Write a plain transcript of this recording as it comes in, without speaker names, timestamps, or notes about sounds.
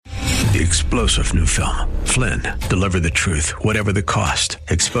The explosive new film, Flynn, deliver the truth, whatever the cost,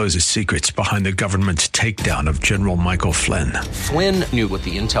 exposes secrets behind the government's takedown of General Michael Flynn. Flynn knew what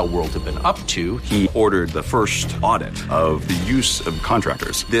the intel world had been up to. He ordered the first audit of the use of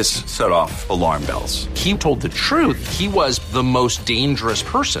contractors. This set off alarm bells. He told the truth. He was the most dangerous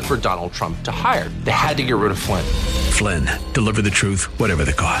person for Donald Trump to hire. They had to get rid of Flynn. Flynn, deliver the truth, whatever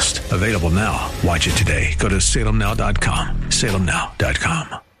the cost. Available now. Watch it today. Go to salemnow.com.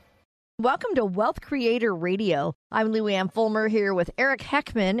 salemnow.com. Welcome to Wealth Creator Radio. I'm Lou Ann Fulmer here with Eric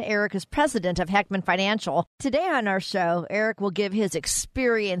Heckman. Eric is president of Heckman Financial. Today on our show, Eric will give his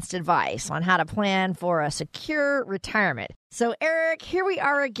experienced advice on how to plan for a secure retirement. So, Eric, here we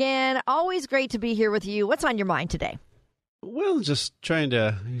are again. Always great to be here with you. What's on your mind today? Well, just trying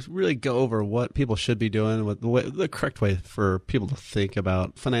to really go over what people should be doing, what the correct way for people to think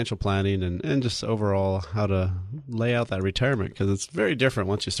about financial planning and just overall how to lay out that retirement, because it's very different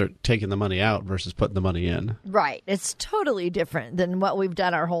once you start taking the money out versus putting the money in. Right. It's totally different than what we've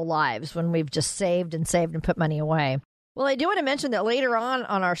done our whole lives when we've just saved and put money away. Well, I do want to mention that later on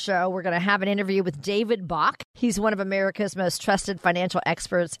our show, we're going to have an interview with David Bach. He's one of America's most trusted financial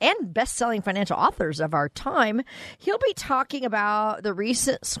experts and best-selling financial authors of our time. He'll be talking about the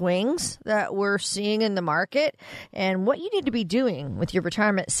recent swings that we're seeing in the market and what you need to be doing with your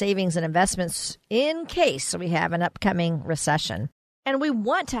retirement savings and investments in case we have an upcoming recession. And we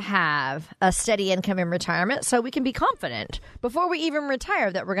want to have a steady income in retirement so we can be confident before we even retire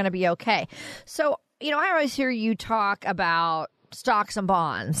that we're going to be okay. So, I always hear you talk about stocks and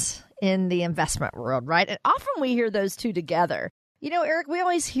bonds in the investment world, right? And often we hear those two together. Eric, we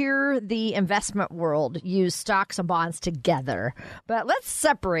always hear the investment world use stocks and bonds together, but let's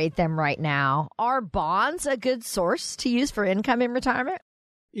separate them right now. Are bonds a good source to use for income in retirement?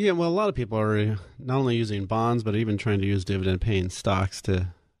 Yeah, well, a lot of people are not only using bonds, but even trying to use dividend-paying stocks to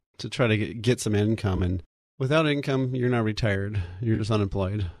try to get some income. And without income, you're not retired. You're just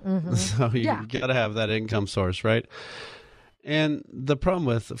unemployed. Mm-hmm. So you got to have that income source, right? And the problem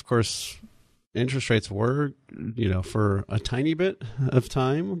with, of course, interest rates were, for a tiny bit of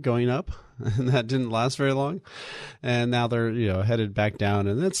time going up, and that didn't last very long. And now they're, headed back down.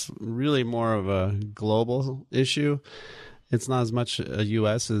 And that's really more of a global issue. It's not as much a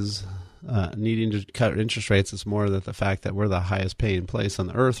U.S. as needing to cut interest rates. It's more that the fact that we're the highest paying place on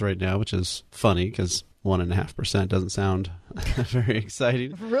the earth right now, which is funny because 1.5% doesn't sound very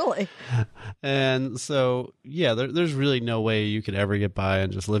exciting. Really? And so, there's really no way you could ever get by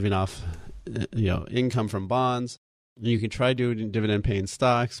on just living off, income from bonds. You can try doing dividend-paying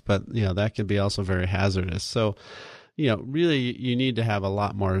stocks, but, that can be also very hazardous. So, really you need to have a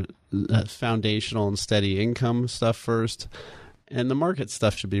lot more foundational and steady income stuff first. And the market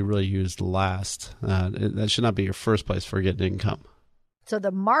stuff should be really used last. That should not be your first place for getting income. So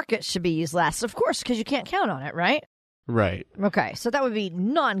the market should be used last, of course, because you can't count on it, right? Right. Okay, so that would be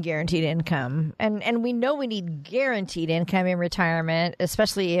non-guaranteed income. And we know we need guaranteed income in retirement,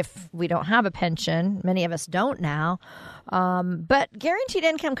 especially if we don't have a pension. Many of us don't now. But guaranteed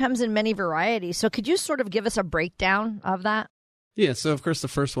income comes in many varieties. So could you sort of give us a breakdown of that? Yeah, so of course the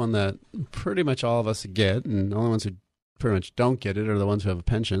first one that pretty much all of us get, and the only ones who pretty much don't get it are the ones who have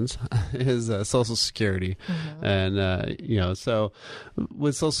pensions, is Social Security. Mm-hmm. And, so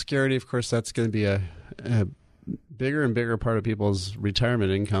with Social Security, of course, that's going to be a bigger and bigger part of people's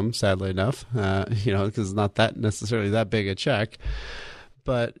retirement income, sadly enough, because it's not that necessarily that big a check.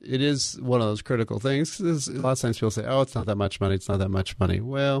 But it is one of those critical things. A lot of times people say, oh, it's not that much money. It's not that much money.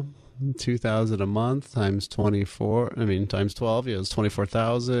 Well, $2,000 a month times 24, times 12, it's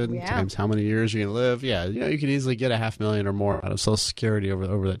 24,000 times how many years you're going to live. Yeah, you can easily get $500,000 or more out of Social Security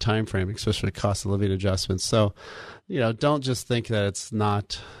over that time frame, especially with cost of living adjustments. So, don't just think that it's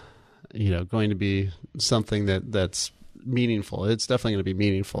not, going to be something that's meaningful. It's definitely going to be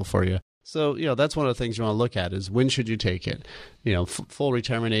meaningful for you. So, that's one of the things you want to look at is when should you take it? Full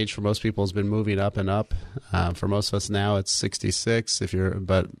retirement age for most people has been moving up and up. For most of us now, it's 66.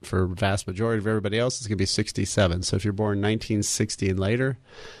 But for vast majority of everybody else, it's going to be 67. So if you're born 1960 and later,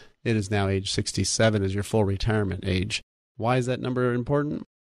 it is now age 67 as your full retirement age. Why is that number important?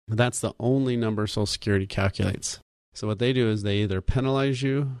 That's the only number Social Security calculates. So what they do is they either penalize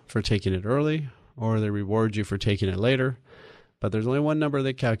you for taking it early or they reward you for taking it later. But there's only one number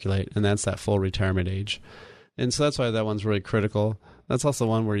they calculate, and that's that full retirement age. And so that's why that one's really critical. That's also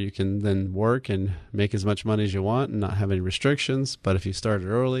one where you can then work and make as much money as you want and not have any restrictions. But if you started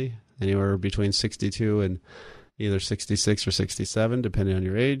early, anywhere between 62 and either 66 or 67, depending on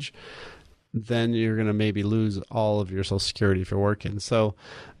your age, then you're going to maybe lose all of your Social Security if you're working. So,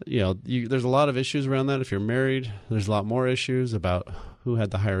 there's a lot of issues around that. If you're married, there's a lot more issues about who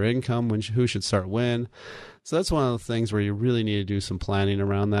had the higher income, who should start when. So that's one of the things where you really need to do some planning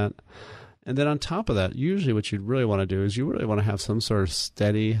around that. And then on top of that, usually what you'd really want to do is you really want to have some sort of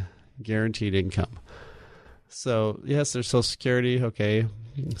steady, guaranteed income. So yes, there's Social Security. Okay,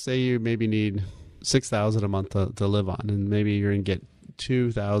 say you maybe need $6,000 a month to live on, and maybe you're going to get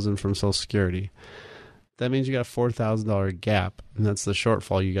 $2,000 from Social Security. That means you got a $4,000 gap, and that's the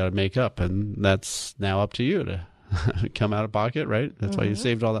shortfall you got to make up, and that's now up to you to come out of pocket, right? That's why you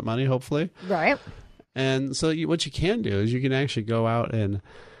saved all that money, hopefully. Right. And so what you can do is you can actually go out and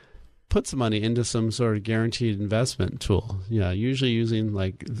put some money into some sort of guaranteed investment tool. Yeah, usually using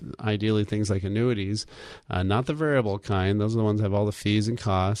ideally things like annuities, not the variable kind. Those are the ones that have all the fees and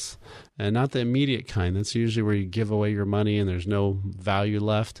costs, and not the immediate kind. That's usually where you give away your money and there's no value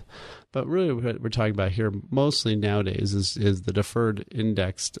left. But really what we're talking about here mostly nowadays is the deferred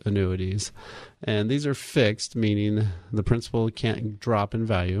indexed annuities. And these are fixed, meaning the principal can't drop in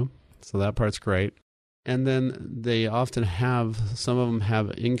value. So that part's great. And then they often some of them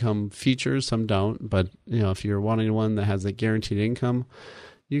have income features, some don't. But if you're wanting one that has a guaranteed income,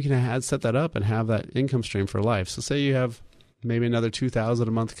 you can set that up and have that income stream for life. So say you have maybe another $2,000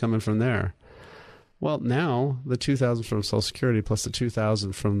 a month coming from there. Well, now the $2,000 from Social Security plus the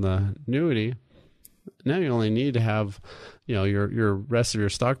 $2,000 from the annuity, now you only need to have, your rest of your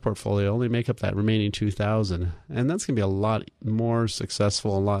stock portfolio only make up that remaining $2,000, and that's going to be a lot more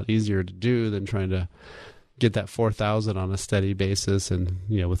successful, a lot easier to do than trying to get that $4,000 on a steady basis, and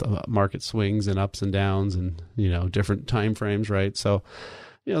with market swings and ups and downs and different time frames, right? So,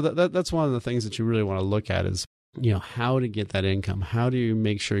 that's one of the things that you really want to look at is how to get that income. How do you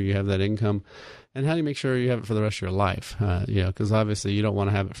make sure you have that income? And how do you make sure you have it for the rest of your life? Because obviously you don't want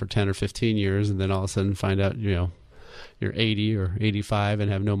to have it for 10 or 15 years and then all of a sudden find out, you're 80 or 85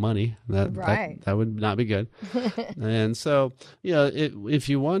 and have no money. That would not be good. And so, if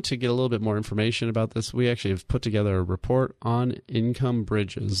you want to get a little bit more information about this, we actually have put together a report on income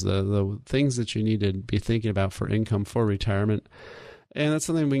bridges, the things that you need to be thinking about for income for retirement. And that's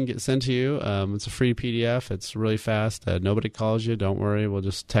something we can get sent to you. It's a free PDF. It's really fast. Nobody calls you. Don't worry. We'll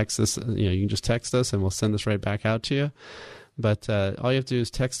just text this. You can just text us and we'll send this right back out to you. But all you have to do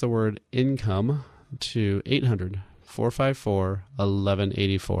is text the word income to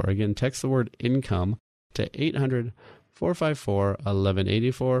 800-454-1184. Again, text the word income to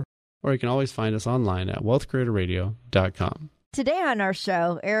 800-454-1184. Or you can always find us online at wealthcreatorradio.com. Today on our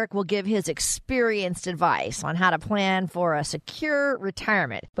show, Eric will give his experienced advice on how to plan for a secure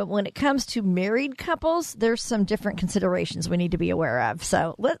retirement. But when it comes to married couples, there's some different considerations we need to be aware of.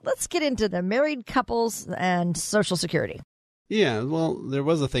 So let's get into the married couples and Social Security. Yeah, well, there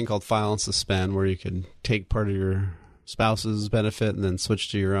was a thing called file and suspend where you could take part of your spouse's benefit and then switch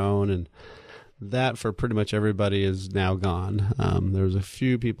to your own. And that for pretty much everybody is now gone. There was a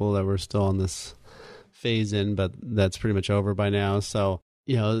few people that were still on this phase in, but that's pretty much over by now. So,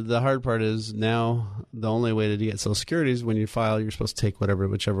 the hard part is now the only way to get Social Security is when you file, you're supposed to take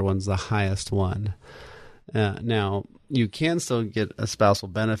whichever one's the highest one. Now, you can still get a spousal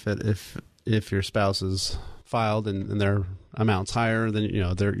benefit if your spouse is filed and their amount's higher, then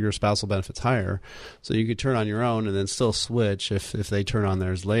your spousal benefit's higher. So you could turn on your own and then still switch if they turn on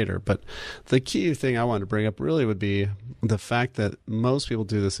theirs later. But the key thing I wanted to bring up really would be the fact that most people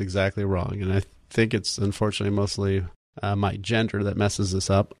do this exactly wrong. And I think it's unfortunately mostly my gender that messes this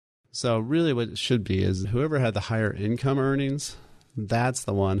up. So really what it should be is whoever had the higher income earnings, that's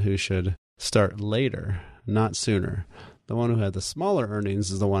the one who should start later, not sooner. The one who had the smaller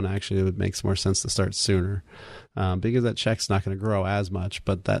earnings is the one actually that makes more sense to start sooner because that check's not going to grow as much.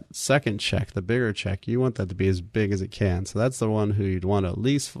 But that second check, the bigger check, you want that to be as big as it can. So that's the one who you'd want to at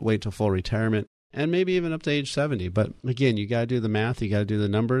least wait till full retirement. And maybe even up to age 70. But again, you got to do the math. You got to do the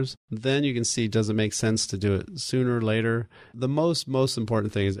numbers. Then you can see, does it make sense to do it sooner or later? The most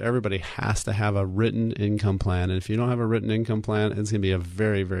important thing is everybody has to have a written income plan. And if you don't have a written income plan, it's going to be a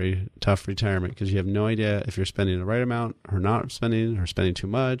very, very tough retirement because you have no idea if you're spending the right amount or not spending or spending too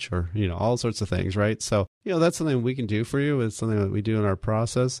much or, all sorts of things, right? So, that's something we can do for you. It's something that we do in our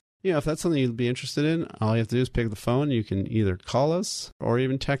process. If that's something you'd be interested in, all you have to do is pick the phone. You can either call us or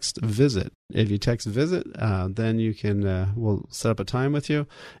even text VISIT. If you text VISIT, then you can, we'll set up a time with you.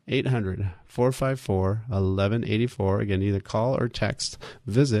 800-454-1184. Again, either call or text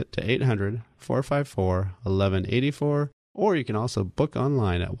VISIT to 800-454-1184. Or you can also book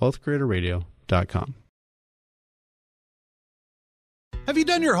online at wealthcreatorradio.com. Have you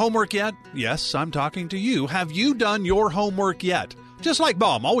done your homework yet? Yes, I'm talking to you. Have you done your homework yet? Just like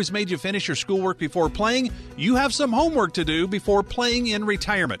Mom always made you finish your schoolwork before playing, you have some homework to do before playing in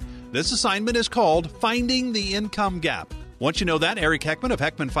retirement. This assignment is called Finding the Income Gap. Once you know that, Eric Heckman of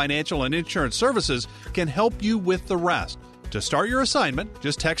Heckman Financial and Insurance Services can help you with the rest. To start your assignment,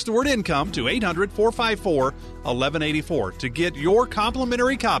 just text the word income to 800-454-1184 to get your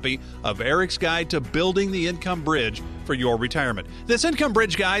complimentary copy of Eric's Guide to Building the Income Bridge for your retirement. This Income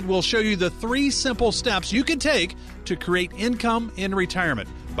Bridge Guide will show you the 3 simple steps you can take to create income in retirement.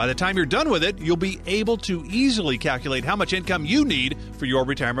 By the time you're done with it, you'll be able to easily calculate how much income you need for your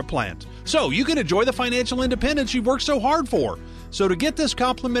retirement plans, so you can enjoy the financial independence you've worked so hard for. So to get this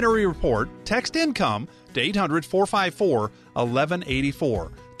complimentary report, text income to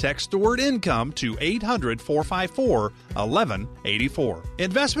 800-454-1184. Text the word income to 800-454-1184.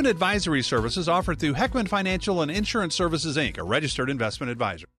 Investment advisory services offered through Heckman Financial and Insurance Services, Inc., a registered investment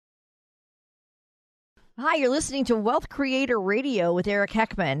advisor. Hi, you're listening to Wealth Creator Radio with Eric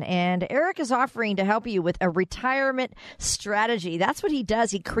Heckman, and Eric is offering to help you with a retirement strategy. That's what he does.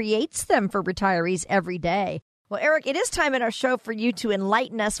 He creates them for retirees every day. Well, Eric, it is time in our show for you to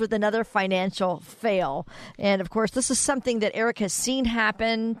enlighten us with another financial fail. And, of course, this is something that Eric has seen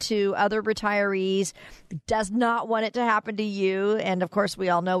happen to other retirees, does not want it to happen to you. And, of course, we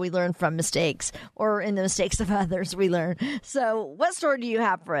all know we learn from mistakes, or in the mistakes of others we learn. So what story do you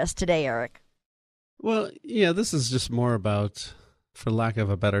have for us today, Eric? Well, yeah, this is just more about, for lack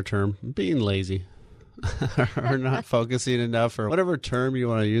of a better term, being lazy or not focusing enough, or whatever term you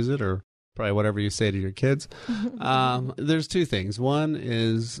want to use it, or probably whatever you say to your kids. There's 2 things. One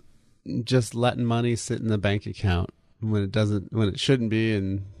is just letting money sit in the bank account when it shouldn't be,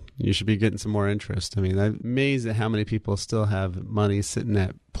 and you should be getting some more interest. I mean, I'm amazed at how many people still have money sitting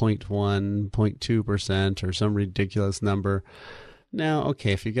at 0.1%, 0.2%, or some ridiculous number. Now,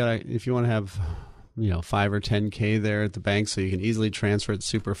 okay, if you want to have 5 or 10K there at the bank so you can easily transfer it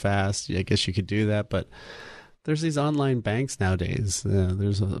super fast, I guess you could do that. But there's these online banks nowadays.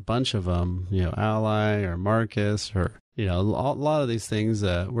 There's a bunch of them, Ally or Marcus, or, a lot of these things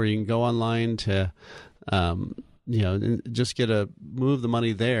where you can go online to, just move the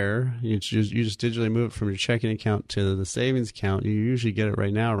money there. You just digitally move it from your checking account to the savings account. You usually get it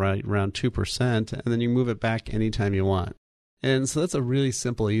right now right around 2%, and then you move it back anytime you want. And so that's a really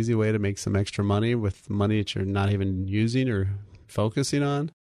simple, easy way to make some extra money with money that you're not even using or focusing on.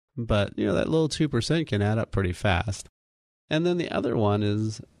 But, that little 2% can add up pretty fast. And then the other one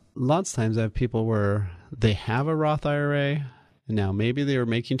is, lots of times I have people where they have a Roth IRA, and now maybe they were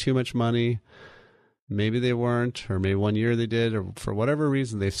making too much money, maybe they weren't, or maybe one year they did, or for whatever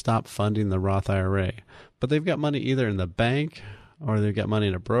reason they've stopped funding the Roth IRA. But they've got money either in the bank, or they've got money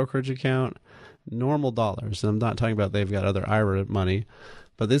in a brokerage account, normal dollars. And I'm not talking about they've got other IRA money,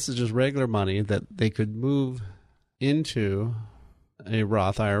 but this is just regular money that they could move into a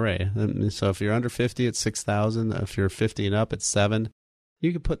Roth IRA. And so if you're under 50, it's $6,000. If you're 50 and up, it's $7,000.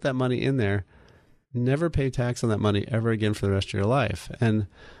 You could put that money in there, never pay tax on that money ever again for the rest of your life. And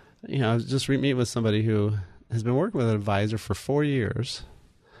I was just meeting with somebody who has been working with an advisor for 4 years.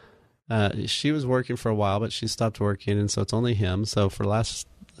 She was working for a while, but she stopped working, and so it's only him. So for the last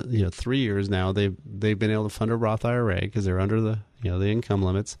 3 years now, they've been able to fund a Roth IRA because they're under the the income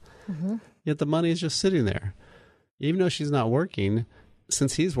limits. Mm-hmm. Yet the money is just sitting there. Even though she's not working,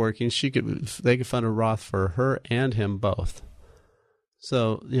 since he's working, they could fund a Roth for her and him both.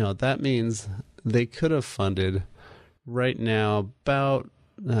 So, that means they could have funded right now about,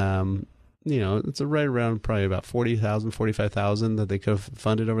 it's right around probably about $40,000, $45,000 that they could have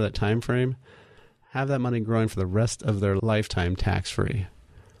funded over that time frame. Have that money growing for the rest of their lifetime tax-free.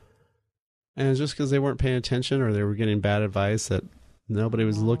 And it's just because they weren't paying attention, or they were getting bad advice that nobody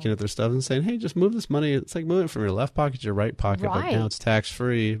was looking at their stuff and saying, hey, just move this money. It's like moving it from your left pocket to your right pocket, right. But now it's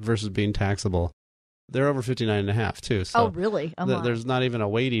tax-free versus being taxable. They're over 59 and a half, too. So really? There's not even a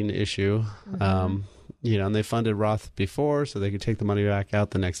waiting issue. Mm-hmm. And they funded Roth before, so they could take the money back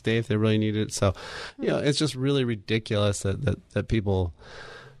out the next day if they really needed it. So, it's just really ridiculous that people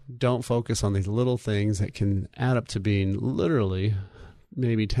don't focus on these little things that can add up to being literally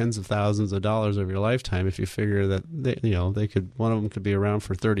maybe tens of thousands of dollars over your lifetime. If you figure that one of them could be around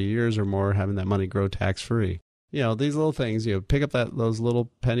for 30 years or more, having that money grow tax free. These little things, pick up those little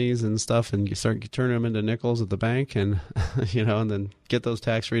pennies and stuff, and you start turning them into nickels at the bank, and and then get those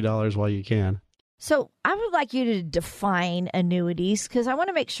tax free dollars while you can. So I would like you to define annuities, because I want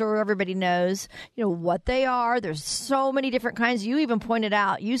to make sure everybody knows, what they are. There's so many different kinds. You even pointed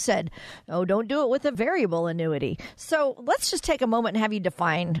out, you said, oh, don't do it with a variable annuity. So let's just take a moment and have you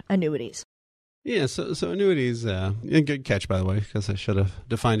define annuities. Yeah, so annuities, a good catch, by the way, because I should have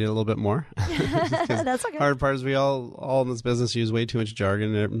defined it a little bit more. That's okay. Hard part is we all in this business use way too much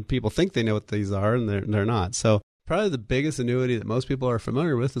jargon, and people think they know what these are, and they're not. So probably the biggest annuity that most people are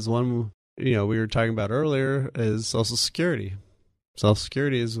familiar with is one we were talking about earlier is Social Security. Social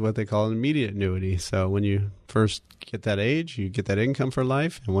Security is what they call an immediate annuity. So when you first get that age, you get that income for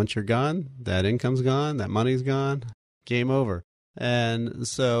life. And once you're gone, that income's gone, that money's gone, game over. And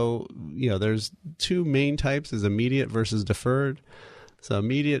so, there's two main types, is immediate versus deferred. So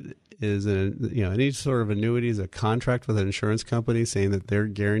immediate is, any sort of annuity is a contract with an insurance company saying that they're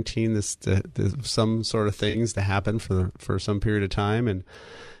guaranteeing some sort of things to happen for some period of time. And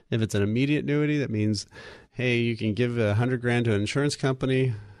if it's an immediate annuity, that means, hey, you can give $100,000 to an insurance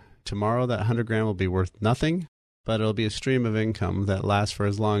company. Tomorrow, that $100,000 will be worth nothing, but it'll be a stream of income that lasts for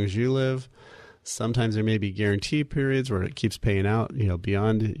as long as you live. Sometimes there may be guarantee periods where it keeps paying out,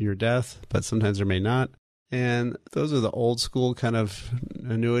 beyond your death, but sometimes there may not. And those are the old school kind of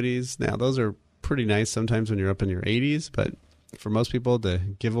annuities. Now, those are pretty nice sometimes when you're up in your 80s, but for most people to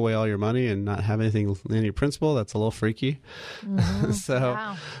give away all your money and not have anything in your principal, that's a little freaky. Mm-hmm. So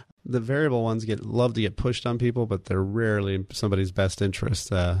wow. The variable ones love to get pushed on people, but they're rarely in somebody's best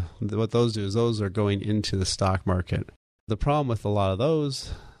interest. What those do is those are going into the stock market. The problem with a lot of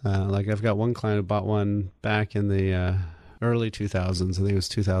those, like I've got one client who bought one back in the early 2000s. I think it was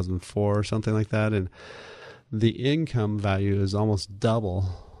 2004 or something like that. And the income value is almost double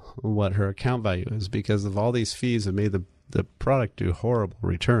what her account value is because of all these fees that made the product do horrible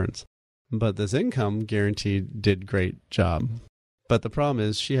returns. But this income guarantee did great job. But the problem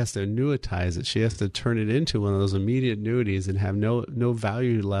is she has to annuitize it. She has to turn it into one of those immediate annuities and have no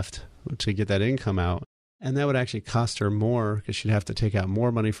value left to get that income out. And that would actually cost her more because she'd have to take out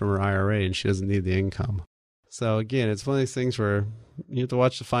more money from her IRA and she doesn't need the income. So again, it's one of these things where you have to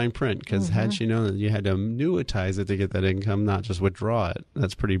watch the fine print because had she known that you had to annuitize it to get that income, not just withdraw it,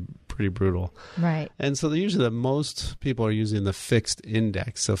 that's pretty brutal. Right. And so usually most people are using the fixed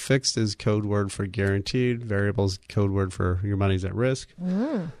index. So fixed is code word for guaranteed, variable is code word for your money's at risk.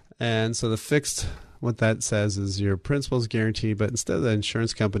 And so the fixed, what that says is your principal is guaranteed, but instead of the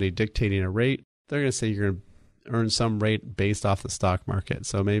insurance company dictating a rate, they're going to say you're going to earn some rate based off the stock market.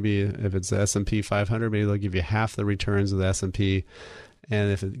 So maybe if it's the S&P 500, maybe they'll give you half the returns of the S&P.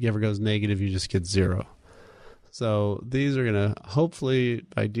 And if it ever goes negative, you just get zero. So these are going to hopefully,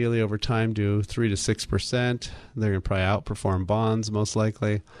 ideally over time, do 3 to 6%. They're going to probably outperform bonds most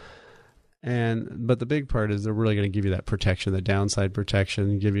likely. But the big part is they're really going to give you that protection, the downside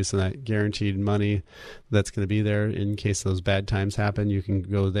protection, give you some of that guaranteed money that's going to be there in case those bad times happen. You can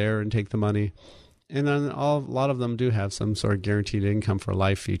go there and take the money. And then a lot of them do have some sort of guaranteed income for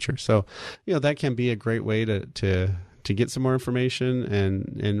life feature. So, that can be a great way to get some more information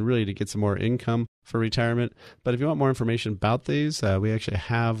and really to get some more income for retirement. But if you want more information about these, we actually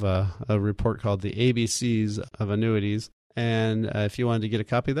have a report called the ABCs of Annuities. And if you wanted to get a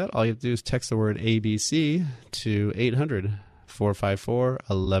copy of that, all you have to do is text the word ABC to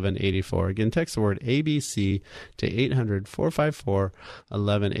 800-454-1184. Again, text the word ABC to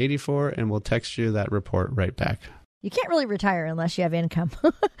 800-454-1184, and we'll text you that report right back. You can't really retire unless you have income.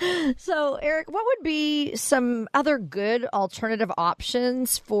 So, Eric, what would be some other good alternative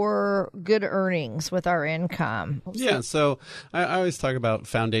options for good earnings with our income? Yeah, so I always talk about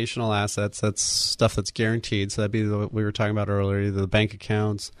foundational assets. That's stuff that's guaranteed. So that'd be what we were talking about earlier, the bank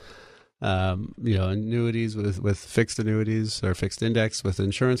accounts, annuities with fixed annuities or fixed index with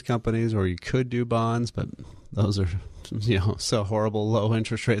insurance companies, or you could do bonds, but those are, so horrible low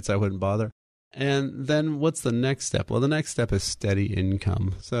interest rates, I wouldn't bother. And then what's the next step? Well, the next step is steady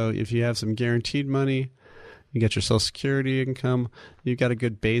income. So if you have some guaranteed money, you get your Social Security income, you've got a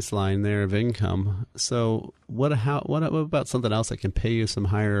good baseline there of income. So what about something else that can pay you some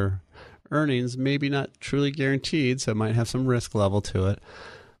higher earnings? Maybe not truly guaranteed, so it might have some risk level to it,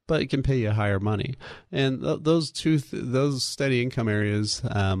 but it can pay you higher money. And those steady income areas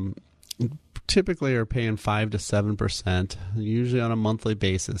typically are paying 5 to 7%, usually on a monthly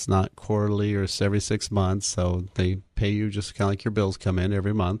basis, not quarterly or every 6 months. So they pay you just kind of like your bills come in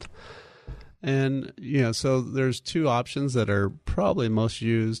every month. And, so there's two options that are probably most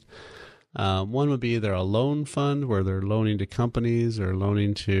used. One would be either a loan fund where they're loaning to companies or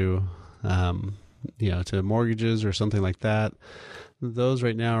loaning to, to mortgages or something like that. Those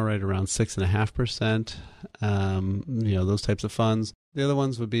right now are right around 6.5%, those types of funds. The other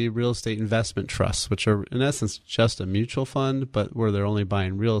ones would be real estate investment trusts, which are in essence just a mutual fund, but where they're only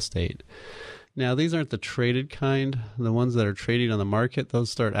buying real estate. Now, these aren't the traded kind. The ones that are trading on the market, those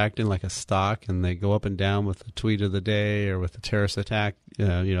start acting like a stock, and they go up and down with the tweet of the day or with the terrorist attack,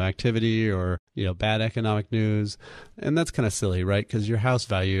 activity or, bad economic news. And that's kind of silly, right? Because your house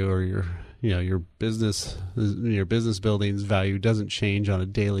value or your business building's value doesn't change on a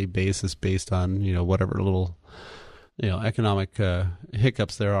daily basis based on, whatever little economic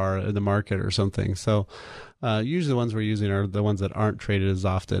hiccups there are in the market or something. So usually the ones we're using are the ones that aren't traded as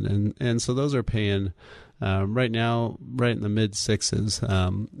often. And so those are paying right now right in the mid sixes.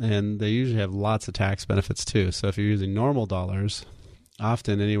 And they usually have lots of tax benefits too. So if you're using normal dollars,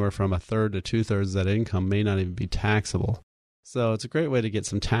 often anywhere from a third to 2/3 of that income may not even be taxable. So it's a great way to get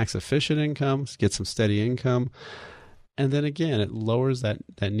some tax efficient income, get some steady income. And then again, it lowers that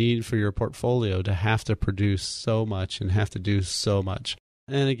need for your portfolio to have to produce so much and have to do so much.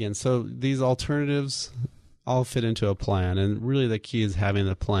 And again, so these alternatives all fit into a plan. And really the key is having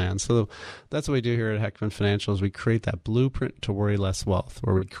a plan. So that's what we do here at Heckman Financial is we create that blueprint to worry less wealth,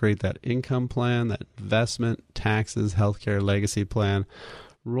 where we create that income plan, that investment, taxes, healthcare, legacy plan,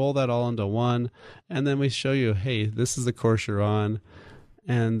 roll that all into one. And then we show you, hey, this is the course you're on.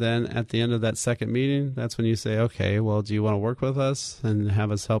 And then at the end of that second meeting, that's when you say, okay, well, do you want to work with us and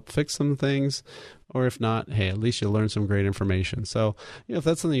have us help fix some things? Or if not, hey, at least you'll learn some great information. So if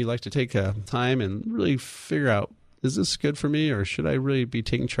that's something you'd like to take time and really figure out, is this good for me, or should I really be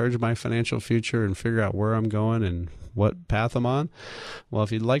taking charge of my financial future and figure out where I'm going and what path I'm on? Well,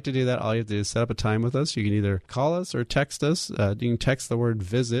 if you'd like to do that, all you have to do is set up a time with us. You can either call us or text us. You can text the word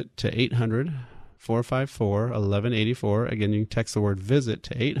VISIT to 800-454-1184. Again, you can text the word VISIT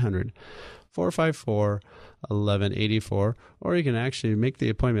to 800-454-1184, or you can actually make the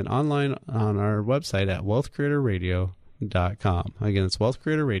appointment online on our website at wealthcreatorradio.com. Again, it's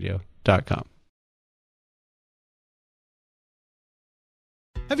wealthcreatorradio.com.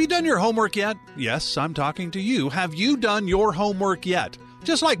 Have you done your homework yet? Yes, I'm talking to you. Have you done your homework yet?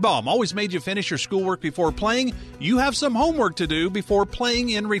 Just like Mom always made you finish your schoolwork before playing, you have some homework to do before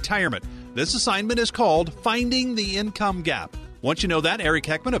playing in retirement. This assignment is called Finding the Income Gap. Once you know that, Eric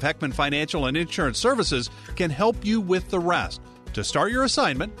Heckman of Heckman Financial and Insurance Services can help you with the rest. To start your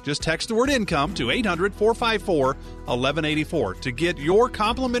assignment, just text the word income to 800-454-1184 to get your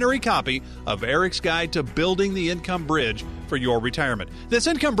complimentary copy of Eric's Guide to Building the Income Bridge for your retirement. This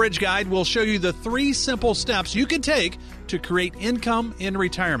Income Bridge Guide will show you the 3 simple steps you can take to create income in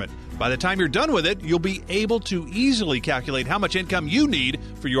retirement. By the time you're done with it, you'll be able to easily calculate how much income you need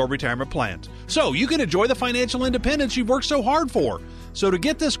for your retirement plans, so you can enjoy the financial independence you've worked so hard for. So to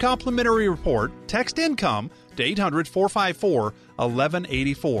get this complimentary report, text income to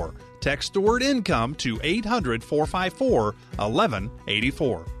 800-454-1184. Text the word income to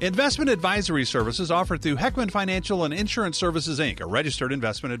 800-454-1184. Investment advisory services offered through Heckman Financial and Insurance Services, Inc., a registered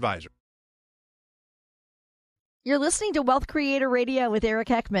investment advisor. You're listening to Wealth Creator Radio with Eric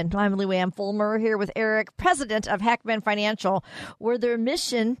Heckman. I'm Lou Ann Fulmer here with Eric, president of Heckman Financial, where their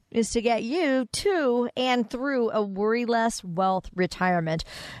mission is to get you to and through a worry-less wealth retirement.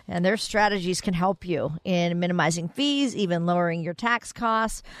 And their strategies can help you in minimizing fees, even lowering your tax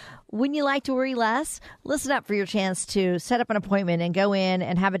costs. Wouldn't you like to worry less? Listen up for your chance to set up an appointment and go in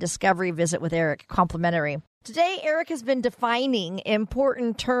and have a discovery visit with Eric, complimentary. Today, Eric has been defining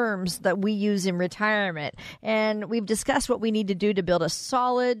important terms that we use in retirement, and we've discussed what we need to do to build a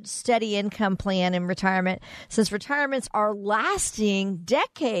solid, steady income plan in retirement. Since retirements are lasting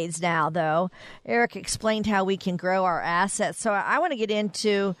decades now, though, Eric explained how we can grow our assets. So I want to get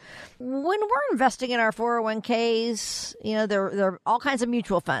into when we're investing in our 401ks, there are all kinds of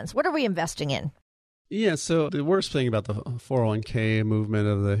mutual funds. What are we investing in? Yeah, so the worst thing about the 401k movement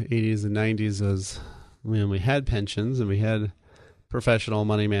of the 80s and 90s is when we had pensions and we had professional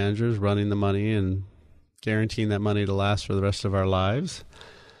money managers running the money and guaranteeing that money to last for the rest of our lives,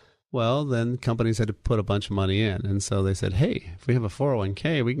 well, then companies had to put a bunch of money in. And so they said, hey, if we have a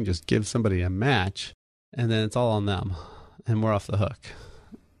 401k, we can just give somebody a match, and then it's all on them, and we're off the hook.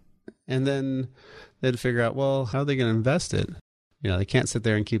 And then they'd figure out, well, how are they going to invest it? They can't sit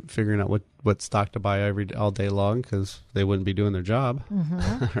there and keep figuring out what stock to buy all day long because they wouldn't be doing their job,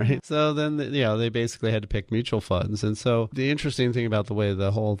 right? So then, they basically had to pick mutual funds. And so the interesting thing about the way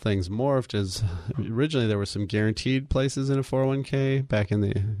the whole thing's morphed is originally there were some guaranteed places in a 401k back in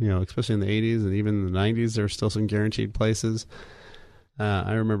the, especially in the 80s and even in the 90s, there were still some guaranteed places.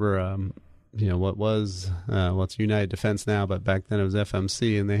 I remember, what's United Defense now, but back then it was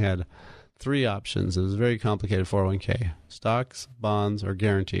FMC, and they had 3 options. It was a very complicated 401k: stocks, bonds, or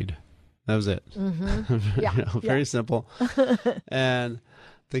guaranteed. That was it. Yeah, very simple. And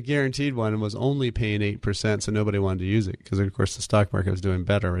the guaranteed one was only paying 8%, so nobody wanted to use it because, of course, the stock market was doing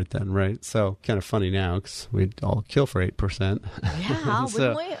better right then, right? So kind of funny now because we'd all kill for 8%. Yeah,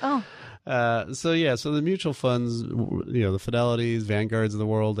 wouldn't we? Oh. So the mutual funds, the Fidelities, Vanguards of the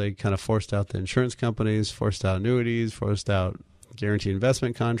world, they kind of forced out the insurance companies, forced out annuities, forced out guaranteed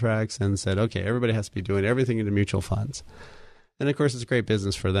investment contracts, and said, okay, everybody has to be doing everything into mutual funds. And of course, it's a great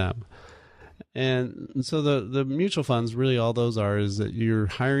business for them. And so the mutual funds, really all those are is that you're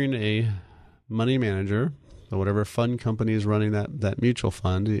hiring a money manager, so whatever fund company is running that mutual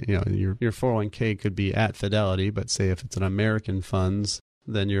fund. Your 401k could be at Fidelity, but say if it's an American funds,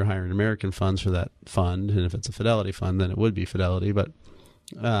 then you're hiring American funds for that fund. And if it's a Fidelity fund, then it would be Fidelity. But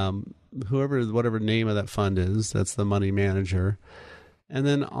whatever name of that fund is, that's the money manager. And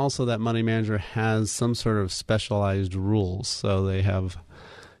then also that money manager has some sort of specialized rules. So they have,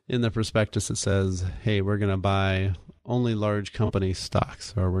 in the prospectus, it says, hey, we're going to buy only large company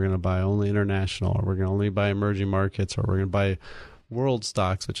stocks, or we're going to buy only international, or we're going to only buy emerging markets, or we're going to buy world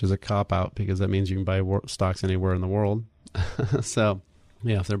stocks, which is a cop-out because that means you can buy stocks anywhere in the world. So,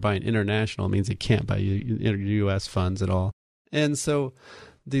 if they're buying international, it means they can't buy U.S. funds at all. And so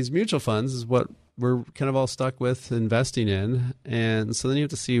these mutual funds is what we're kind of all stuck with investing in. And so then you have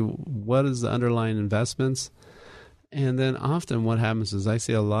to see what is the underlying investments. And then often what happens is I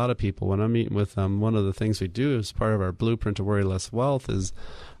see a lot of people when I'm meeting with them, one of the things we do as part of our blueprint to worry less wealth is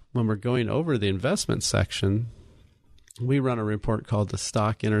when we're going over the investment section, we run a report called the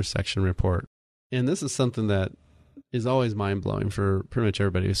Stock Intersection Report. And this is something that is always mind-blowing for pretty much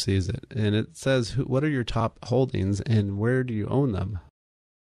everybody who sees it. And it says, what are your top holdings and where do you own them?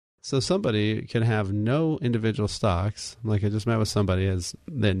 So somebody can have no individual stocks. Like I just met with somebody who has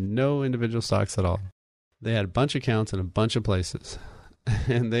no individual stocks at all. They had a bunch of accounts in a bunch of places.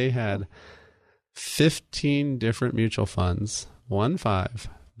 And they had 15 different mutual funds, 15,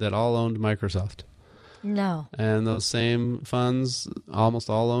 that all owned Microsoft. No. And those same funds almost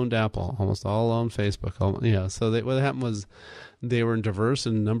all owned Apple, almost all owned Facebook. So what happened was they were diverse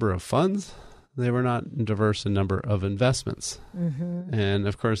in number of funds. They were not diverse in number of investments. Mm-hmm. And,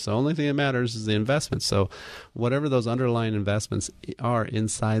 of course, the only thing that matters is the investments. So whatever those underlying investments are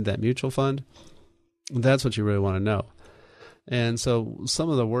inside that mutual fund, that's what you really want to know. And so some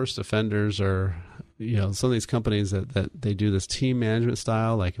of the worst offenders are, some of these companies that they do this team management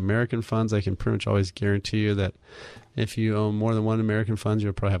style, like American funds. I can pretty much always guarantee you that if you own more than one American fund,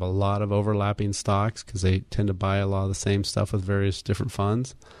 you'll probably have a lot of overlapping stocks because they tend to buy a lot of the same stuff with various different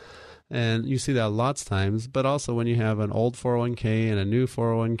funds. And you see that lots of times, but also when you have an old 401k and a new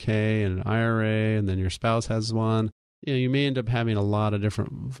 401k and an IRA, and then your spouse has one, you may end up having a lot of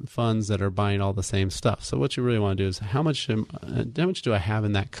different funds that are buying all the same stuff. So what you really want to do is how much do I have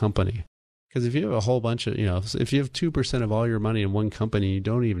in that company? Because if you have a whole bunch of, if you have 2% of all your money in one company, you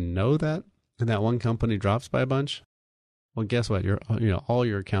don't even know that, and that one company drops by a bunch, well, guess what? All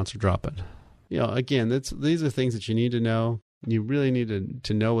your accounts are dropping. Again, these are things that you need to know. You really need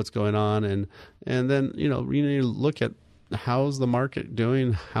to know what's going on, and then you need to look at how's the market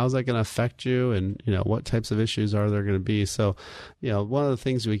doing, how's that going to affect you, and what types of issues are there going to be. So, one of the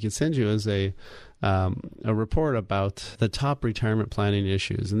things we can send you is a report about the top retirement planning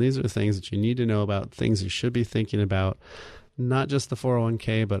issues, and these are things that you need to know about, things you should be thinking about. Not just the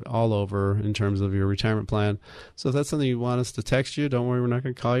 401k, but all over in terms of your retirement plan. So if that's something you want us to text you, don't worry, we're not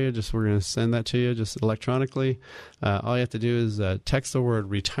going to call you. We're going to send that to you just electronically. All you have to do is text the word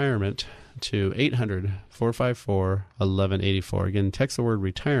retirement to 800-454-1184. Again, text the word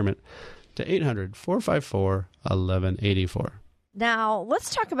retirement to 800-454-1184. Now,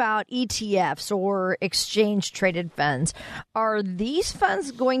 let's talk about ETFs or exchange-traded funds. Are these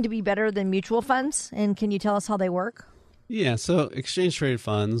funds going to be better than mutual funds? And can you tell us how they work? Yeah, so exchange-traded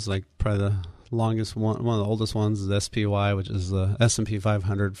funds, like probably the longest one of the oldest ones is SPY, which is the S&P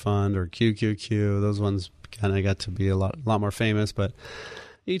 500 fund, or QQQ. Those ones kind of got to be a lot more famous, but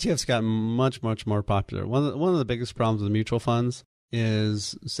ETFs got much, much more popular. One of the biggest problems with mutual funds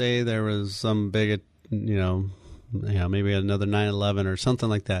is, say there was some big, maybe another 9/11 or something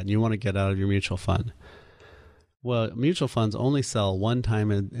like that, and you want to get out of your mutual fund. Well, mutual funds only sell one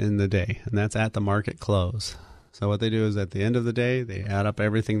time in the day, and that's at the market close. So what they do is at the end of the day, they add up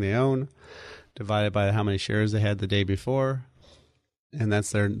everything they own, divided by how many shares they had the day before, and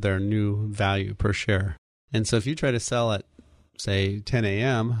that's their new value per share. And so if you try to sell at, say, 10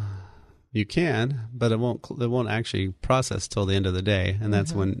 a.m., you can, but it won't actually process till the end of the day, and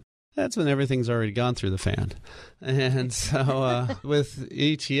that's when everything's already gone through the fan. And so with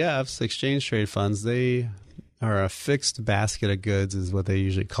ETFs, exchange trade funds, they are a fixed basket of goods is what they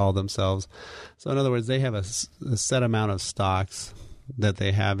usually call themselves. So in other words, they have a set amount of stocks that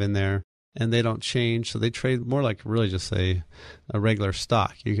they have in there, and they don't change. So they trade more like really just a regular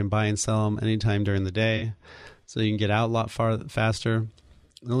stock. You can buy and sell them anytime during the day, so you can get out a lot faster.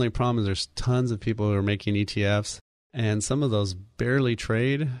 The only problem is there's tons of people who are making ETFs, and some of those barely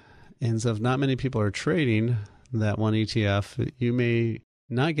trade. And so if not many people are trading that one ETF, you may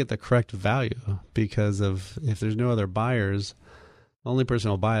not get the correct value because of if there's no other buyers, only person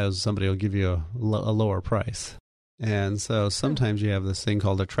who'll buy it is somebody who'll give you a lower price. And so sometimes you have this thing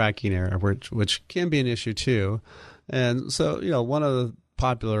called a tracking error, which can be an issue too. And so, one of the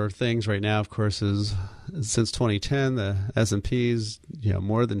popular things right now, of course, is since 2010, the S&P's,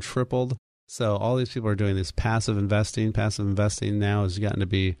 more than tripled. So all these people are doing this passive investing. Passive investing now has gotten to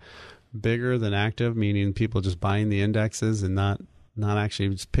be bigger than active, meaning people just buying the indexes and not actually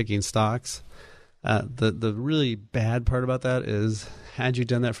just picking stocks. The really bad part about that is, had you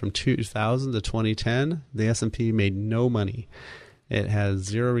done that from 2000 to 2010, the S&P made no money. It has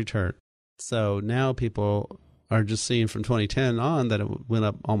zero return. So now people are just seeing from 2010 on that it went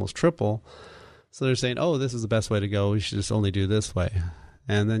up almost triple. So they're saying, oh, this is the best way to go. We should just only do this way.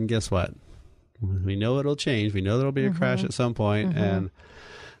 And then guess what? We know it'll change. We know there'll be a crash at some point, and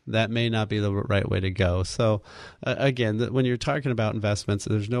that may not be the right way to go. So again, when you're talking about investments,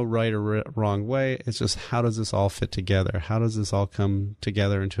 there's no right or wrong way. It's just, how does this all fit together? How does this all come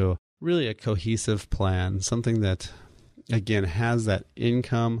together into really a cohesive plan? Something that, again, has that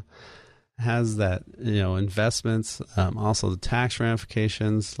income, has that, investments, also the tax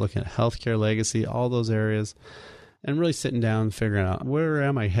ramifications, looking at healthcare legacy, all those areas. And really sitting down and figuring out, where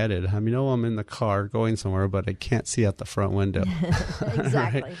am I headed? I mean, I'm in the car going somewhere, but I can't see out the front window.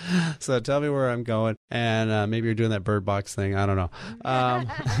 Exactly. Right? So tell me where I'm going. And maybe you're doing that bird box thing. I don't know.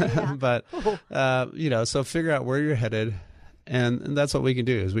 But, so figure out where you're headed. And that's what we can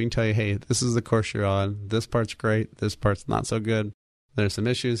do, is we can tell you, hey, this is the course you're on. This part's great. This part's not so good. There's some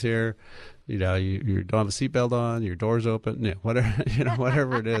issues here. You don't have a seatbelt on, your door's open,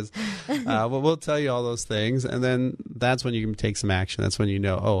 whatever it is. We'll tell you all those things, and then that's when you can take some action. That's when you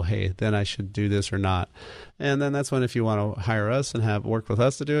know, oh, hey, then I should do this or not. And then that's when, if you want to hire us and work with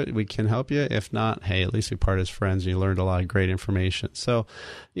us to do it, we can help you. If not, hey, at least we part as friends, and you learned a lot of great information. So,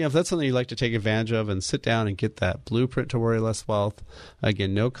 if that's something you'd like to take advantage of and sit down and get that blueprint to Worry Less Wealth,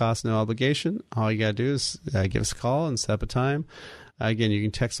 again, no cost, no obligation. All you got to do is give us a call and set up a time. Again, you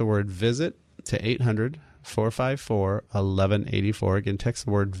can text the word VISIT to 800-454-1184. Again, text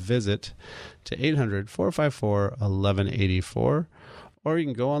the word VISIT to 800-454-1184. Or you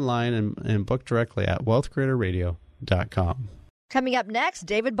can go online and book directly at wealthcreatorradio.com. Coming up next,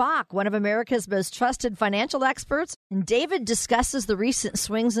 David Bach, one of America's most trusted financial experts. And David discusses the recent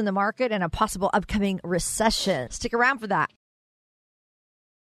swings in the market and a possible upcoming recession. Stick around for that.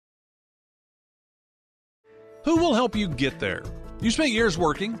 Who will help you get there? You spent years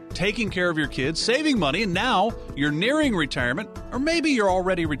working, taking care of your kids, saving money, and now you're nearing retirement, or maybe you're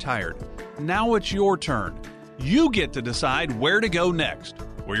already retired. Now it's your turn. You get to decide where to go next.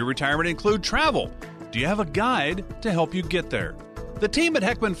 Will your retirement include travel? Do you have a guide to help you get there? The team at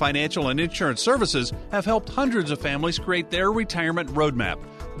Heckman Financial and Insurance Services have helped hundreds of families create their retirement roadmap.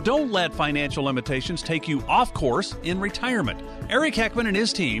 Don't let financial limitations take you off course in retirement. Eric Heckman and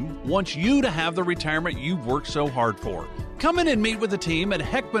his team want you to have the retirement you've worked so hard for. Come in and meet with the team at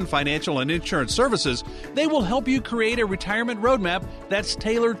Heckman Financial and Insurance Services. They will help you create a retirement roadmap that's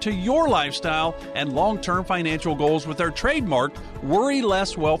tailored to your lifestyle and long-term financial goals with their trademarked Worry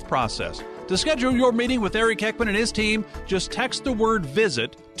Less Wealth process. To schedule your meeting with Eric Heckman and his team, just text the word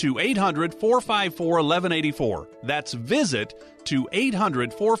VISIT to 800-454-1184. That's VISIT to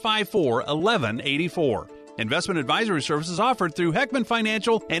 800-454-1184. Investment advisory services offered through Heckman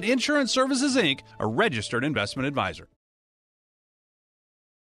Financial and Insurance Services, Inc., a registered investment advisor.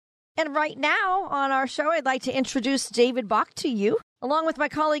 And right now on our show, I'd like to introduce David Bach to you, along with my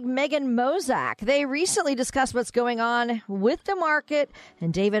colleague Megan Mozak. They recently discussed what's going on with the market,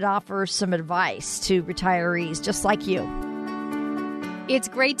 and David offers some advice to retirees just like you. It's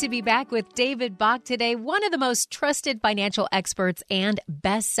great to be back with David Bach today, one of the most trusted financial experts and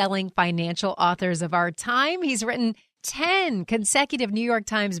best-selling financial authors of our time. He's written 10 consecutive New York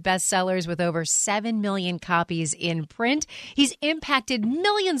Times bestsellers with over 7 million copies in print. He's impacted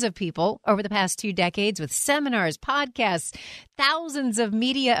millions of people over the past 2 decades with seminars, podcasts, thousands of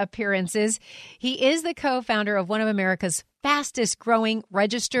media appearances. He is the co-founder of one of America's fastest growing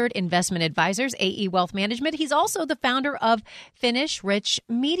registered investment advisors, AE Wealth Management. He's also the founder of Finish Rich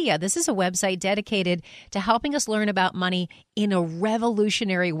Media. This is a website dedicated to helping us learn about money in a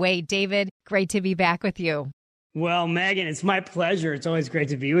revolutionary way. David, great to be back with you. Well, Megan, it's my pleasure. It's always great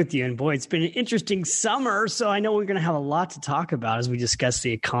to be with you. And boy, it's been an interesting summer. So I know we're going to have a lot to talk about as we discuss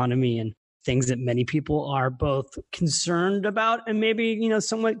the economy and things that many people are both concerned about and maybe,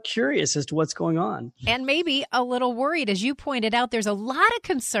 somewhat curious as to what's going on. And maybe a little worried. As you pointed out, there's a lot of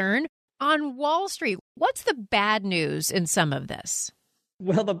concern on Wall Street. What's the bad news in some of this?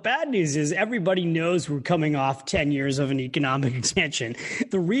 Well, the bad news is everybody knows we're coming off 10 years of an economic expansion.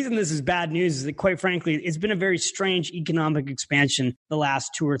 The reason this is bad news is that, quite frankly, it's been a very strange economic expansion the last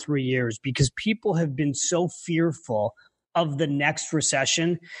 2 or 3 years because people have been so fearful of the next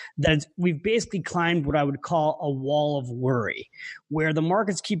recession that we've basically climbed what I would call a wall of worry, where the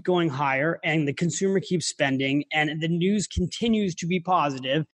markets keep going higher and the consumer keeps spending and the news continues to be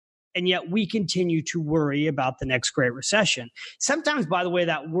positive. And yet we continue to worry about the next great recession. Sometimes, by the way,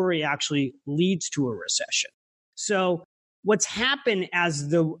 that worry actually leads to a recession. So what's happened as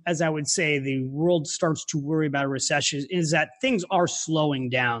I would say, the world starts to worry about a recession is that things are slowing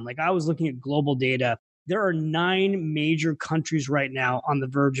down. Like I was looking at global data. There are 9 major countries right now on the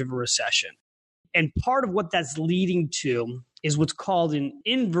verge of a recession. And part of what that's leading to is what's called an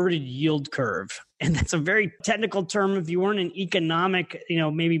inverted yield curve. And that's a very technical term. If you weren't an economic,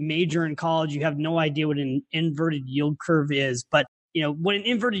 maybe major in college, you have no idea what an inverted yield curve is. But, what an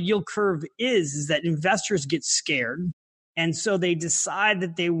inverted yield curve is that investors get scared. And so they decide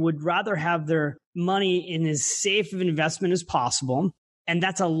that they would rather have their money in as safe of an investment as possible. And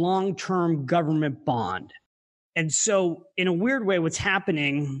that's a long-term government bond. And so in a weird way, what's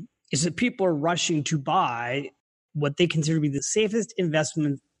happening is that people are rushing to buy what they consider to be the safest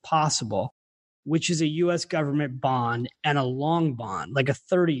investment possible, which is a U.S. government bond and a long bond, like a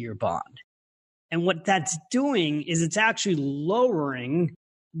 30-year bond. And what that's doing is it's actually lowering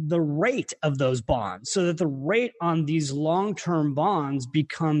the rate of those bonds so that the rate on these long-term bonds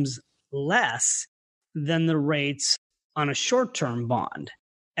becomes less than the rates on a short-term bond.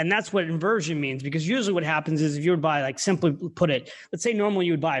 And that's what inversion means, because usually what happens is if you would buy, like simply put it, let's say normally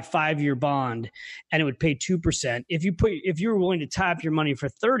you would buy a 5-year bond and it would pay 2%. If you were willing to tie up your money for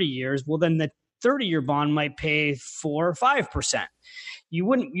 30 years, well, then the 30-year bond might pay 4 or 5%. You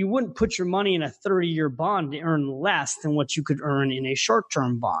wouldn't put your money in a 30-year bond to earn less than what you could earn in a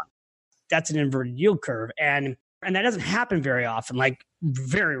short-term bond. That's an inverted yield curve. And that doesn't happen very often, like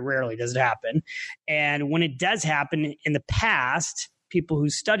very rarely does it happen. And when it does happen in the past, people who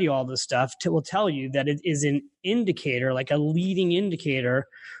study all this stuff will tell you that it is an indicator, like a leading indicator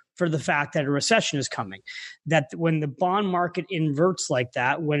for the fact that a recession is coming. That when the bond market inverts like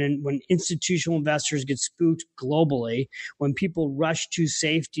that, when institutional investors get spooked globally, when people rush to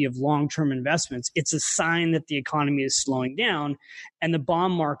safety of long-term investments, it's a sign that the economy is slowing down. And the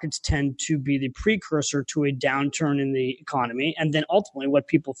bond markets tend to be the precursor to a downturn in the economy. And then ultimately what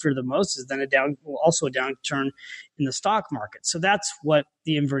people fear the most is then also a downturn in the stock market. So that's what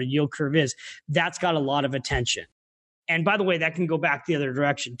the inverted yield curve is. That's got a lot of attention. And by the way, that can go back the other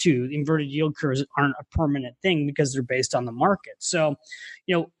direction too. Inverted yield curves aren't a permanent thing because they're based on the market. So,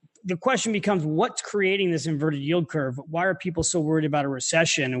 the question becomes, what's creating this inverted yield curve? Why are people so worried about a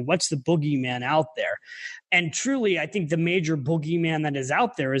recession? And what's the boogeyman out there? And truly, I think the major boogeyman that is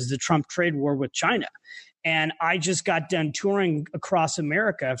out there is the Trump trade war with China. And I just got done touring across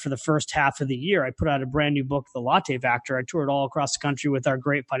America for the first half of the year. I put out a brand new book, The Latte Factor. I toured all across the country with our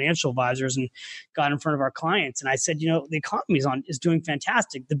great financial advisors and got in front of our clients. And I said, the economy is doing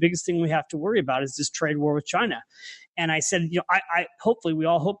fantastic. The biggest thing we have to worry about is this trade war with China. And I said, hopefully we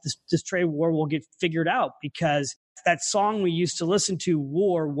all hope this trade war will get figured out, because that song we used to listen to,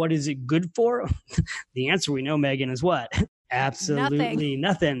 War, What Is It Good For? The answer we know, Megan, is what? Absolutely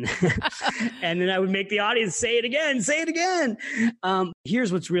nothing. And then I would make the audience say it again.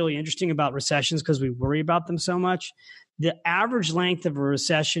 Here's what's really interesting about recessions, because we worry about them so much. The average length of a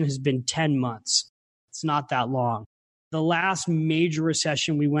recession has been 10 months. It's not that long. The last major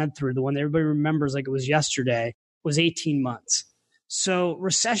recession we went through, the one that everybody remembers like it was yesterday, was 18 months. So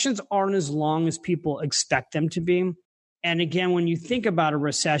recessions aren't as long as people expect them to be. And again, when you think about a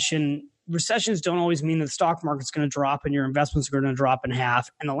recession, recessions don't always mean that the stock market's going to drop and your investments are going to drop in half.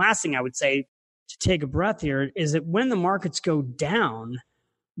 And the last thing I would say, to take a breath here, is that when the markets go down,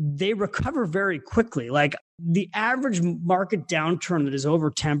 they recover very quickly. Like the average market downturn that is over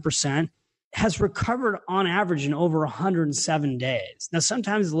 10% has recovered on average in over 107 days. Now,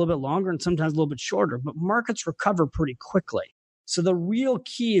 sometimes it's a little bit longer and sometimes a little bit shorter, but markets recover pretty quickly. So the real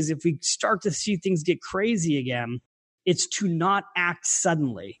key is, if we start to see things get crazy again, it's to not act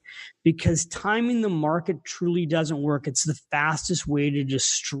suddenly, because timing the market truly doesn't work. It's the fastest way to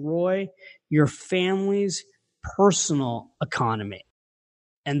destroy your family's personal economy.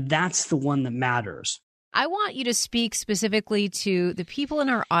 And that's the one that matters. I want you to speak specifically to the people in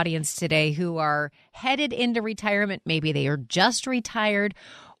our audience today who are headed into retirement. Maybe they are just retired.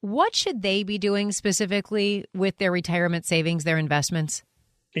 What should they be doing specifically with their retirement savings, their investments?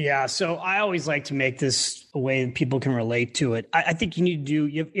 Yeah, so I always like to make this a way that people can relate to it. I think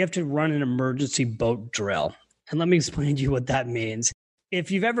you have to run an emergency boat drill. And let me explain to you what that means. If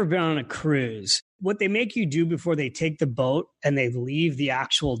you've ever been on a cruise, what they make you do before they take the boat and they leave the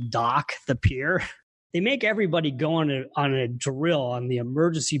actual dock, the pier, they make everybody go on a drill, on the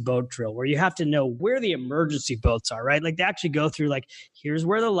emergency boat drill, where you have to know where the emergency boats are, right? Like they actually go through like, here's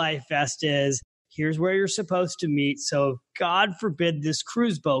where the life vest is. Here's where you're supposed to meet. So God forbid this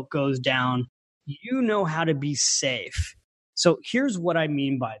cruise boat goes down. You know how to be safe. So here's what I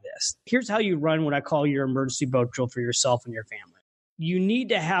mean by this. Here's how you run what I call your emergency boat drill for yourself and your family. You need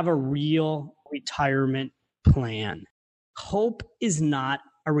to have a real retirement plan. Hope is not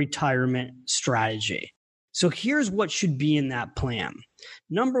a retirement strategy. So here's what should be in that plan.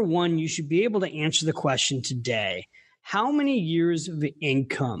 Number one, you should be able to answer the question today. How many years of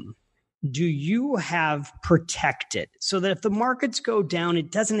income do you have protected so that if the markets go down,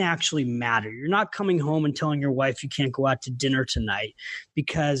 it doesn't actually matter? You're not coming home and telling your wife you can't go out to dinner tonight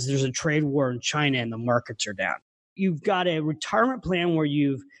because there's a trade war in China and the markets are down. You've got a retirement plan where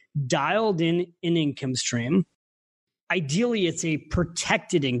you've dialed in an income stream. Ideally, it's a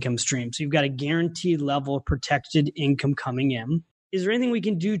protected income stream. So you've got a guaranteed level of protected income coming in. Is there anything we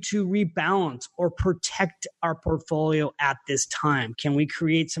can do to rebalance or protect our portfolio at this time? Can we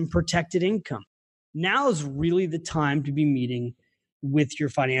create some protected income? Now is really the time to be meeting with your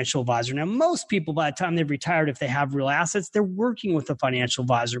financial advisor. Now, most people, by the time they've retired, if they have real assets, they're working with a financial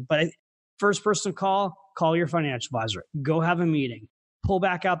advisor. But first person to call your financial advisor. Go have a meeting. Pull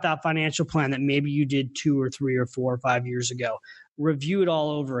back out that financial plan that maybe you did 2 or 3 or 4 or 5 years ago. Review it all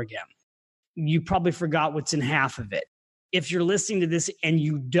over again. You probably forgot what's in half of it. If you're listening to this and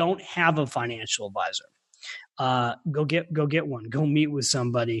you don't have a financial advisor, go get one. Go meet with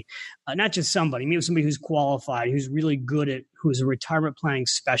somebody, not just somebody. Meet with somebody who's qualified, who's really good at, who's a retirement planning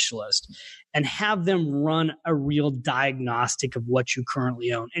specialist, and have them run a real diagnostic of what you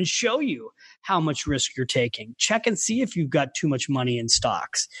currently own and show you how much risk you're taking. Check and see if you've got too much money in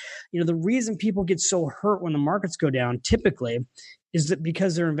stocks. The reason people get so hurt when the markets go down typically is that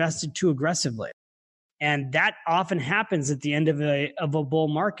because they're invested too aggressively. And that often happens at the end of a bull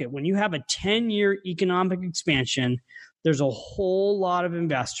market. When you have a 10-year economic expansion, there's a whole lot of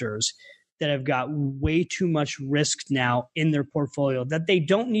investors that have got way too much risk now in their portfolio that they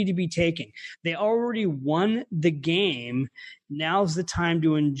don't need to be taking. They already won the game. Now's the time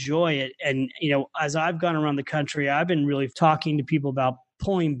to enjoy it. And, as I've gone around the country, I've been really talking to people about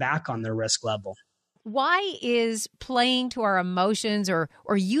pulling back on their risk level. Why is playing to our emotions or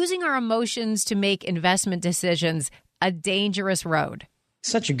using our emotions to make investment decisions a dangerous road?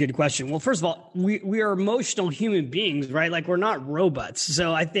 Such a good question. Well, first of all, we are emotional human beings, right? Like we're not robots.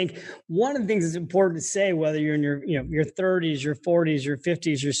 So I think one of the things that's important to say, whether you're in your 30s, your 40s, your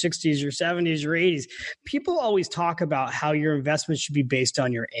 50s, your 60s, your 70s, your 80s, people always talk about how your investments should be based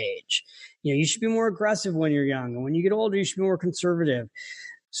on your age. You should be more aggressive when you're young, and when you get older, you should be more conservative.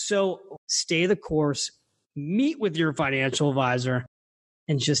 So stay the course, meet with your financial advisor,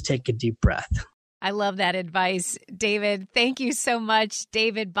 and just take a deep breath. I love that advice, David. Thank you so much.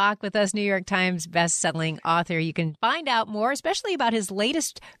 David Bach with us, New York Times best-selling author. You can find out more, especially about his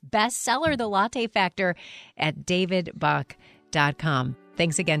latest bestseller, The Latte Factor, at davidbach.com.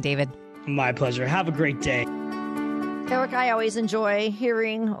 Thanks again, David. My pleasure. Have a great day. Eric, I always enjoy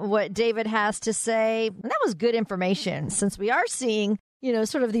hearing what David has to say. And that was good information, since we are seeing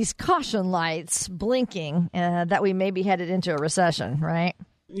sort of these caution lights blinking that we may be headed into a recession, right?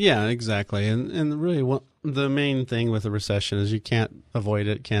 Yeah, exactly. And really the main thing with a recession is you can't avoid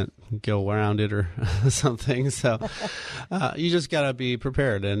it, can't go around it or something. So you just got to be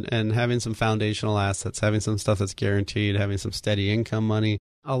prepared and having some foundational assets, having some stuff that's guaranteed, having some steady income money,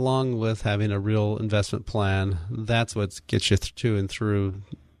 along with having a real investment plan. That's what gets you to and through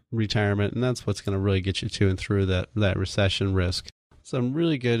retirement. And that's what's going to really get you to and through that recession risk. Some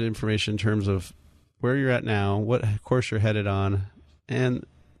really good information in terms of where you're at now, what course you're headed on, and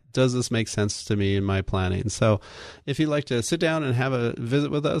does this make sense to me in my planning? So if you'd like to sit down and have a visit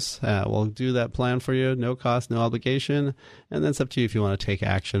with us, we'll do that plan for you. No cost, no obligation. And then it's up to you if you want to take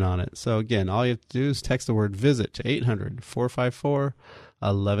action on it. So again, all you have to do is text the word VISIT to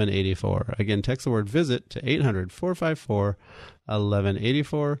 800-454-1184. Again, text the word VISIT to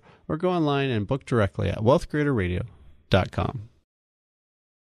 800-454-1184 or go online and book directly at wealthcreatorradio.com.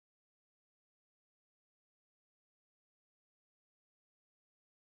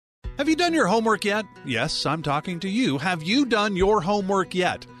 Have you done your homework yet? Yes, I'm talking to you. Have you done your homework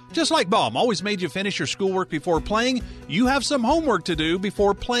yet? Just like Mom always made you finish your schoolwork before playing, you have some homework to do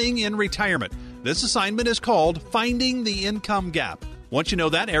before playing in retirement. This assignment is called Finding the Income Gap. Once you know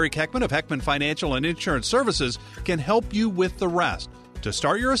that, Eric Heckman of Heckman Financial and Insurance Services can help you with the rest. To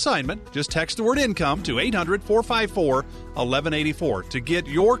start your assignment, just text the word income to 800-454-1184 to get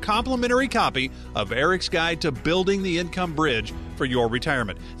your complimentary copy of Eric's Guide to Building the Income Bridge for your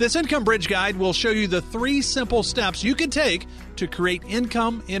retirement. This Income Bridge Guide will show you the 3 simple steps you can take to create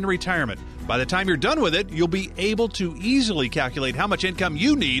income in retirement. By the time you're done with it, you'll be able to easily calculate how much income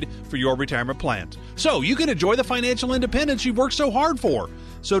you need for your retirement plans, so you can enjoy the financial independence you've worked so hard for.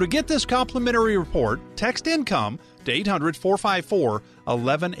 So to get this complimentary report, text income to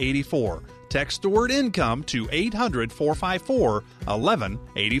 800-454-1184. Text the word income to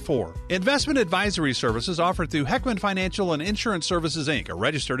 800-454-1184. Investment advisory services offered through Heckman Financial and Insurance Services, Inc., a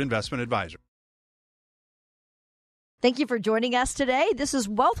registered investment advisor. Thank you for joining us today. This is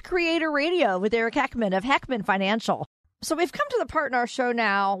Wealth Creator Radio with Eric Heckman of Heckman Financial. So we've come to the part in our show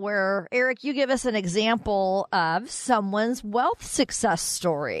now where, Eric, you give us an example of someone's wealth success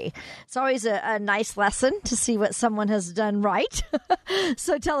story. It's always a nice lesson to see what someone has done right.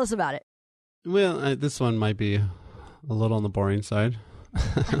 So tell us about it. Well, this one might be a little on the boring side.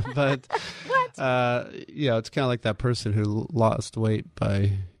 But, it's kind of like that person who lost weight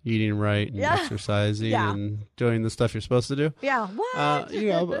by eating right and exercising and doing the stuff you're supposed to do. Yeah. What?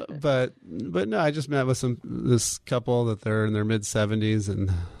 But no, I just met with this couple that they're in their mid-70s,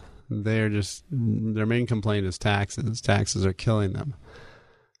 and they're just, their main complaint is taxes. Taxes are killing them.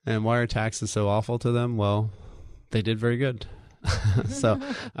 And why are taxes so awful to them? Well, they did very good. So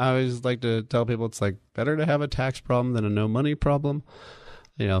I always like to tell people it's like better to have a tax problem than a no money problem.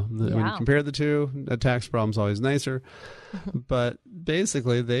 When you compare the two, a tax problem's always nicer. But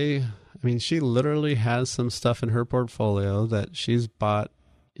basically, she literally has some stuff in her portfolio that she's bought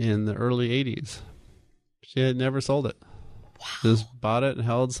in the early 80s. She had never sold it. Wow. Just bought it and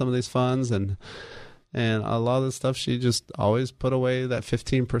held some of these funds, and a lot of the stuff she just always put away that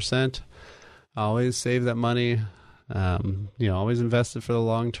 15%, always saved that money, always invested for the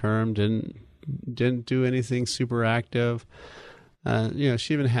long term, didn't do anything super active.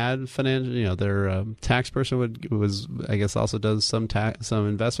 She even had financial, their tax person I guess also does some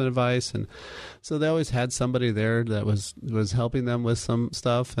investment advice. And so they always had somebody there that was helping them with some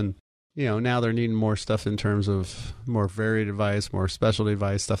stuff. And, now they're needing more stuff in terms of more varied advice, more specialty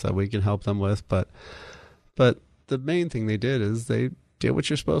advice, stuff that we can help them with. But the main thing they did is they did what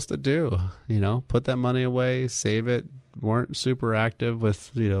you're supposed to do, put that money away, save it, weren't super active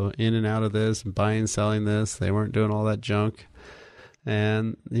with, in and out of this and buying, selling this. They weren't doing all that junk.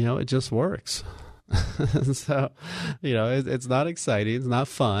 And, it just works. So, it's not exciting. It's not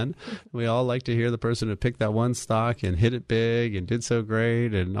fun. We all like to hear the person who picked that one stock and hit it big and did so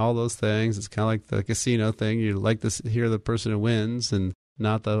great and all those things. It's kind of like the casino thing. You like to hear the person who wins and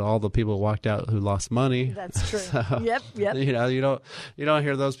not all the people who walked out who lost money. That's true. So, yep. You don't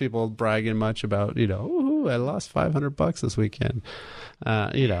hear those people bragging much about, ooh, I lost $500 this weekend.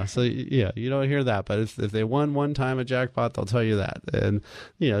 So you don't hear that. But if they won one time a jackpot, they'll tell you that. And,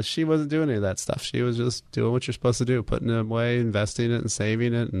 she wasn't doing any of that stuff. She was just doing what you're supposed to do, putting it away, investing it and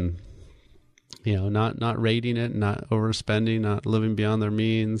saving it, and, not raiding it, not overspending, not living beyond their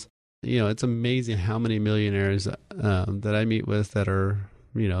means. It's amazing how many millionaires that I meet with that are,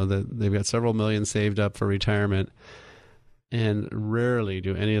 that they've got several million saved up for retirement, and rarely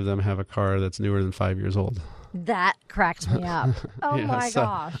do any of them have a car that's newer than 5 years old. That cracks me up. Oh my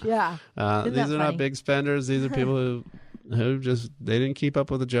gosh. Yeah. These are not big spenders. These are people who just, they didn't keep up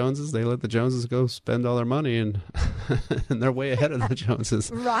with the Joneses. They let the Joneses go spend all their money, and and they're way ahead of the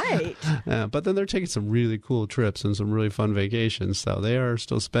Joneses. Right. But then they're taking some really cool trips and some really fun vacations. So they are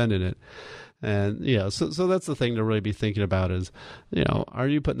still spending it. And, so that's the thing to really be thinking about is, are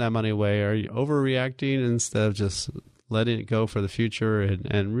you putting that money away? Are you overreacting instead of just letting it go for the future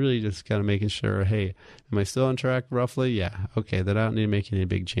and really just kind of making sure, hey, am I still on track roughly? Yeah. Okay. Then I don't need to make any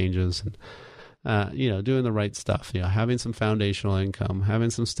big changes. And, doing the right stuff, having some foundational income,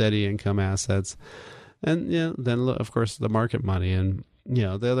 having some steady income assets, and, then of course the market money. And,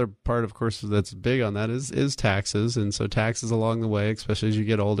 the other part, of course, that's big on that is taxes. And so taxes along the way, especially as you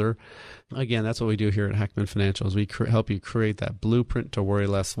get older. Again, that's what we do here at Heckman Financial is we help you create that blueprint to worry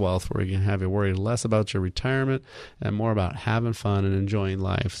less wealth, where you can have you worry less about your retirement and more about having fun and enjoying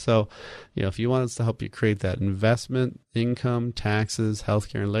life. So, if you want us to help you create that investment, income, taxes,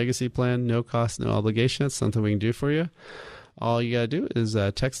 healthcare, and legacy plan, no cost, no obligation, that's something we can do for you. All you got to do is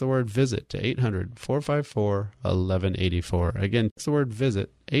text the word VISIT to 800-454-1184. Again, text the word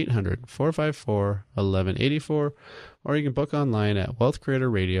VISIT, 800-454-1184, or you can book online at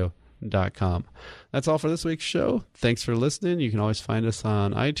wealthcreatorradio.com. That's all for this week's show. Thanks for listening. You can always find us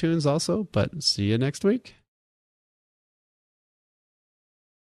on iTunes also, but see you next week.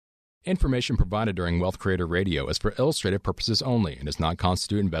 Information provided during Wealth Creator Radio is for illustrative purposes only and does not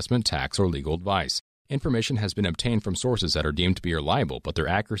constitute investment, tax, or legal advice. Information has been obtained from sources that are deemed to be reliable, but their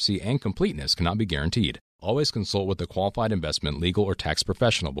accuracy and completeness cannot be guaranteed. Always consult with a qualified investment, legal, or tax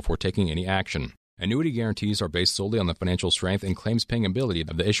professional before taking any action. Annuity guarantees are based solely on the financial strength and claims-paying ability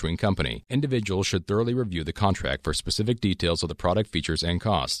of the issuing company. Individuals should thoroughly review the contract for specific details of the product features and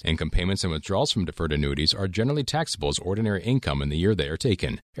costs. Income payments and withdrawals from deferred annuities are generally taxable as ordinary income in the year they are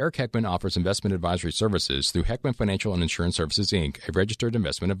taken. Eric Heckman offers investment advisory services through Heckman Financial and Insurance Services, Inc., a registered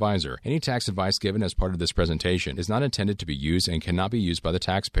investment advisor. Any tax advice given as part of this presentation is not intended to be used and cannot be used by the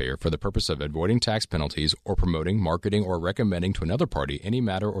taxpayer for the purpose of avoiding tax penalties or promoting, marketing, or recommending to another party any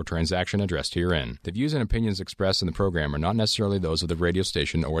matter or transaction addressed herein. The views and opinions expressed in the program are not necessarily those of the radio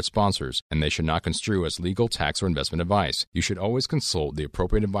station or its sponsors, and they should not construe as legal, tax, or investment advice. You should always consult the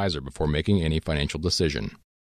appropriate advisor before making any financial decision.